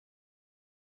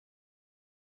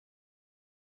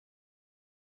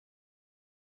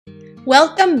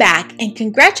Welcome back and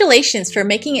congratulations for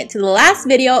making it to the last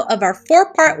video of our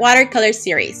 4-part watercolor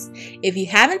series. If you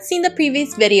haven't seen the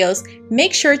previous videos,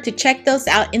 make sure to check those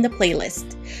out in the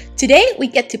playlist. Today we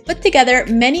get to put together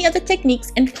many of the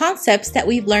techniques and concepts that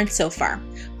we've learned so far.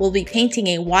 We'll be painting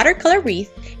a watercolor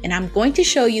wreath and I'm going to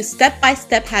show you step by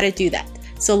step how to do that.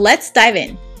 So let's dive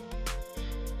in.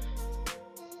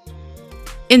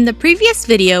 In the previous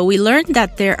video, we learned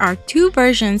that there are two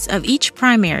versions of each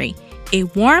primary, a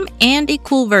warm and a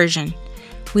cool version.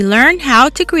 We learned how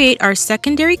to create our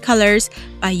secondary colors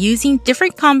by using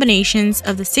different combinations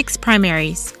of the 6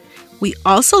 primaries. We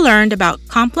also learned about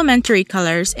complementary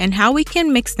colors and how we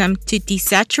can mix them to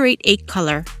desaturate a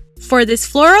color. For this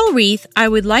floral wreath, I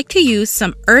would like to use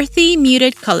some earthy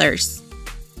muted colors.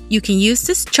 You can use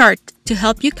this chart to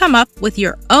help you come up with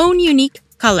your own unique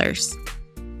colors.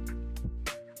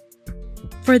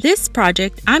 For this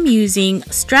project, I'm using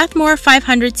Strathmore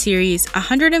 500 series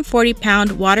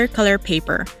 140-pound watercolor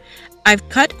paper. I've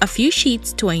cut a few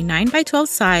sheets to a 9x12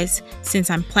 size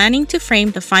since I'm planning to frame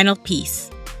the final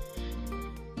piece.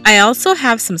 I also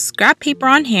have some scrap paper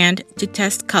on hand to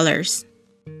test colors.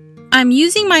 I'm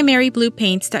using my MaimeriBlu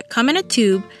paints that come in a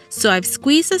tube, so I've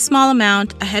squeezed a small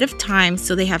amount ahead of time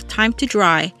so they have time to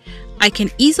dry. I can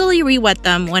easily re-wet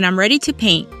them when I'm ready to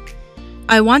paint.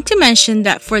 I want to mention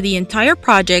that for the entire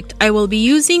project, I will be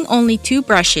using only 2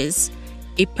 brushes,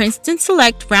 a Princeton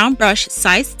Select round brush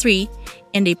size 3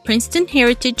 and a Princeton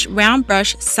Heritage round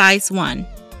brush size 1.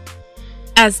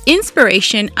 As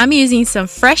inspiration, I'm using some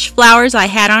fresh flowers I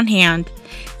had on hand.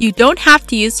 You don't have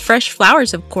to use fresh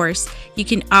flowers, of course. You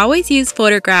can always use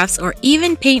photographs or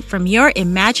even paint from your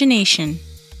imagination.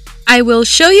 I will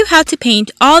show you how to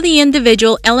paint all the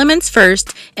individual elements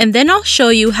first, and then I'll show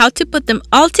you how to put them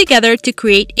all together to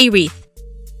create a wreath.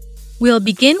 We'll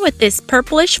begin with this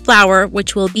purplish flower,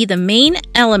 which will be the main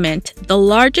element, the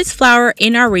largest flower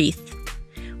in our wreath.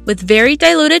 With very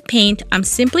diluted paint, I'm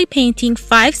simply painting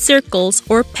 5 circles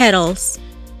or petals.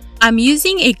 I'm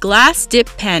using a glass dip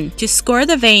pen to score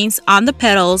the veins on the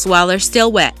petals while they're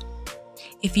still wet.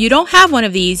 If you don't have one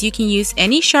of these, you can use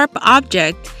any sharp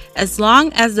object as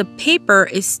long as the paper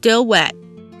is still wet.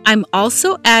 I'm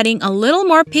also adding a little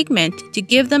more pigment to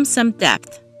give them some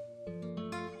depth.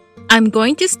 I'm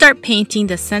going to start painting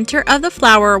the center of the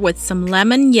flower with some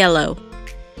lemon yellow.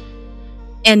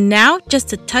 And now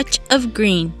just a touch of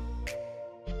green.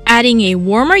 Adding a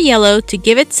warmer yellow to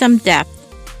give it some depth.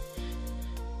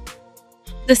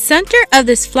 The center of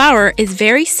this flower is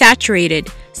very saturated,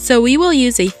 so we will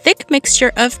use a thick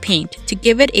mixture of paint to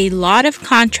give it a lot of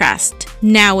contrast.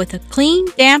 Now with a clean,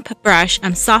 damp brush,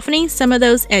 I'm softening some of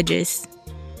those edges.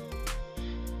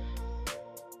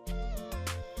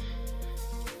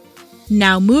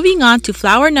 Now moving on to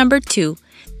flower number 2.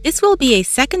 This will be a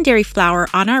secondary flower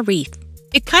on our wreath.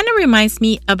 It kind of reminds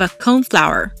me of a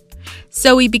coneflower.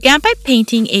 So we began by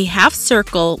painting a half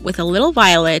circle with a little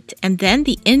violet and then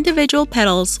the individual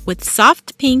petals with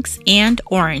soft pinks and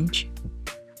orange.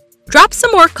 Drop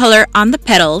some more color on the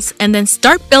petals and then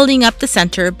start building up the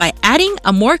center by adding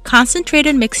a more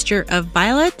concentrated mixture of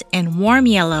violet and warm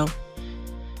yellow.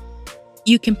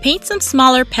 You can paint some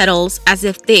smaller petals as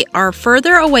if they are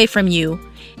further away from you,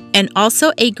 and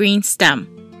also a green stem.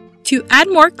 To add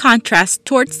more contrast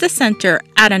towards the center,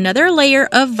 add another layer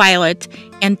of violet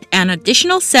and an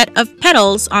additional set of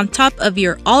petals on top of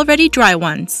your already dry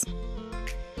ones.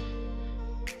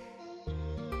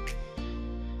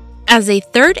 As a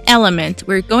third element,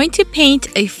 we're going to paint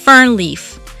a fern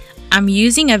leaf. I'm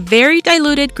using a very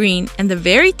diluted green and the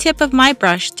very tip of my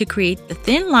brush to create the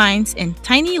thin lines and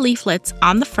tiny leaflets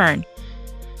on the fern.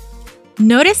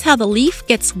 Notice how the leaf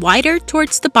gets wider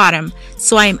towards the bottom,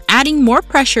 so I am adding more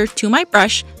pressure to my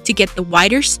brush to get the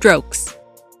wider strokes.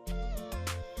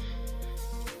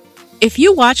 If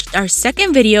you watched our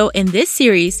second video in this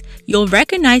series, you'll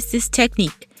recognize this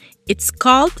technique. It's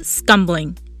called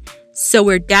scumbling. So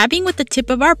we're dabbing with the tip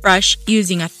of our brush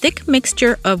using a thick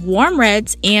mixture of warm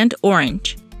reds and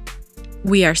orange.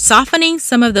 We are softening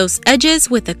some of those edges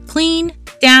with a clean,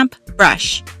 damp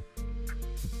brush.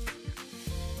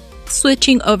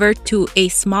 Switching over to a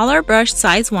smaller brush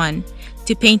size 1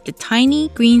 to paint the tiny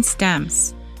green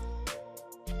stems.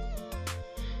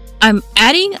 I'm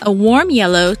adding a warm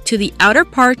yellow to the outer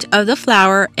part of the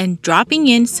flower and dropping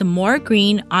in some more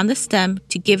green on the stem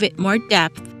to give it more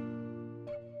depth.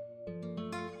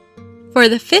 For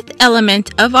the 5th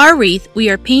element of our wreath, we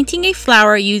are painting a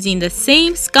flower using the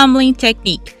same scumbling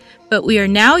technique, but we are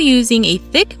now using a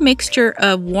thick mixture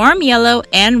of warm yellow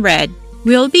and red.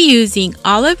 We'll be using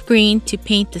olive green to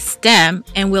paint the stem,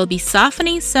 and we'll be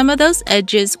softening some of those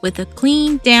edges with a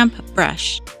clean, damp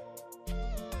brush.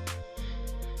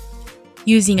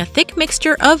 Using a thick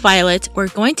mixture of violet, we're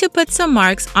going to put some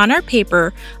marks on our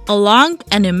paper along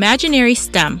an imaginary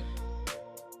stem.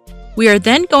 We are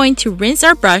then going to rinse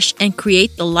our brush and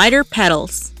create the lighter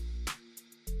petals.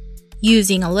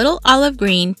 Using a little olive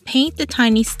green, paint the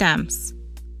tiny stems.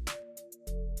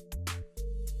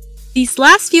 These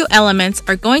last few elements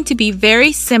are going to be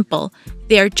very simple.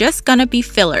 They are just gonna be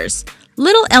fillers,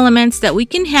 little elements that we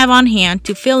can have on hand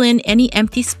to fill in any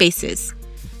empty spaces.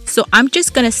 So I'm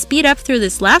just gonna speed up through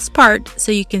this last part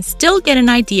so you can still get an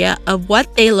idea of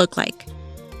what they look like.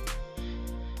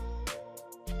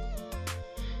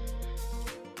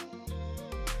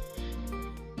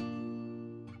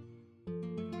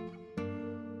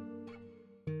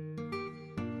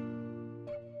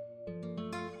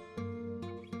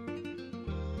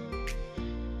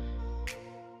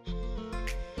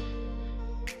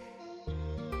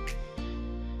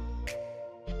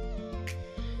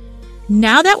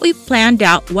 Now that we've planned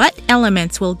out what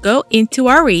elements will go into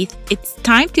our wreath, it's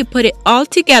time to put it all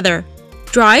together.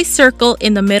 Draw a circle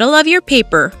in the middle of your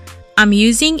paper. I'm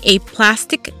using a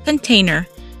plastic container.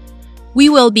 We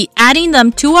will be adding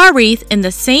them to our wreath in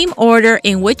the same order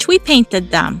in which we painted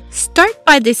them. Start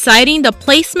by deciding the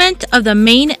placement of the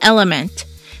main element.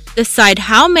 Decide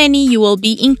how many you will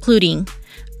be including.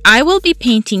 I will be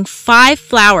painting 5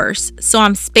 flowers, so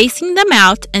I'm spacing them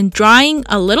out and drawing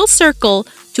a little circle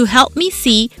to help me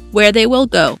see where they will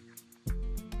go.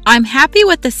 I'm happy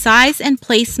with the size and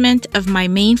placement of my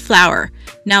main flower.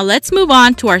 Now let's move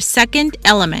on to our second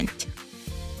element.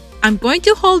 I'm going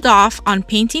to hold off on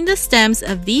painting the stems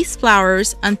of these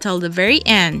flowers until the very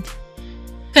end.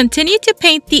 Continue to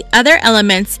paint the other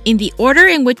elements in the order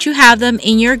in which you have them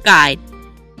in your guide.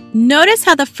 Notice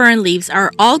how the fern leaves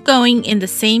are all going in the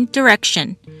same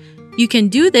direction. You can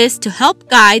do this to help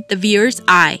guide the viewer's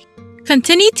eye.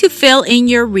 Continue to fill in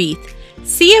your wreath.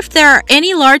 See if there are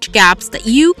any large gaps that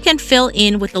you can fill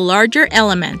in with the larger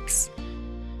elements.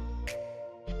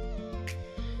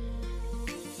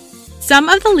 Some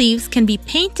of the leaves can be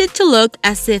painted to look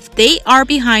as if they are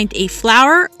behind a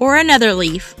flower or another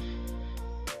leaf.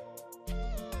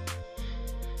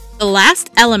 The last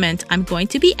element I'm going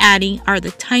to be adding are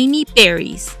the tiny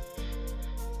berries.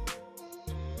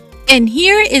 And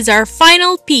here is our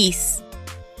final piece.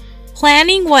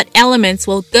 Planning what elements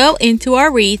will go into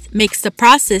our wreath makes the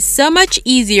process so much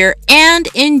easier and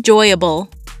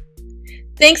enjoyable.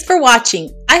 Thanks for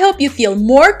watching. I hope you feel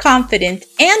more confident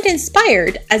and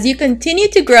inspired as you continue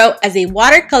to grow as a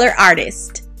watercolor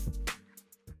artist.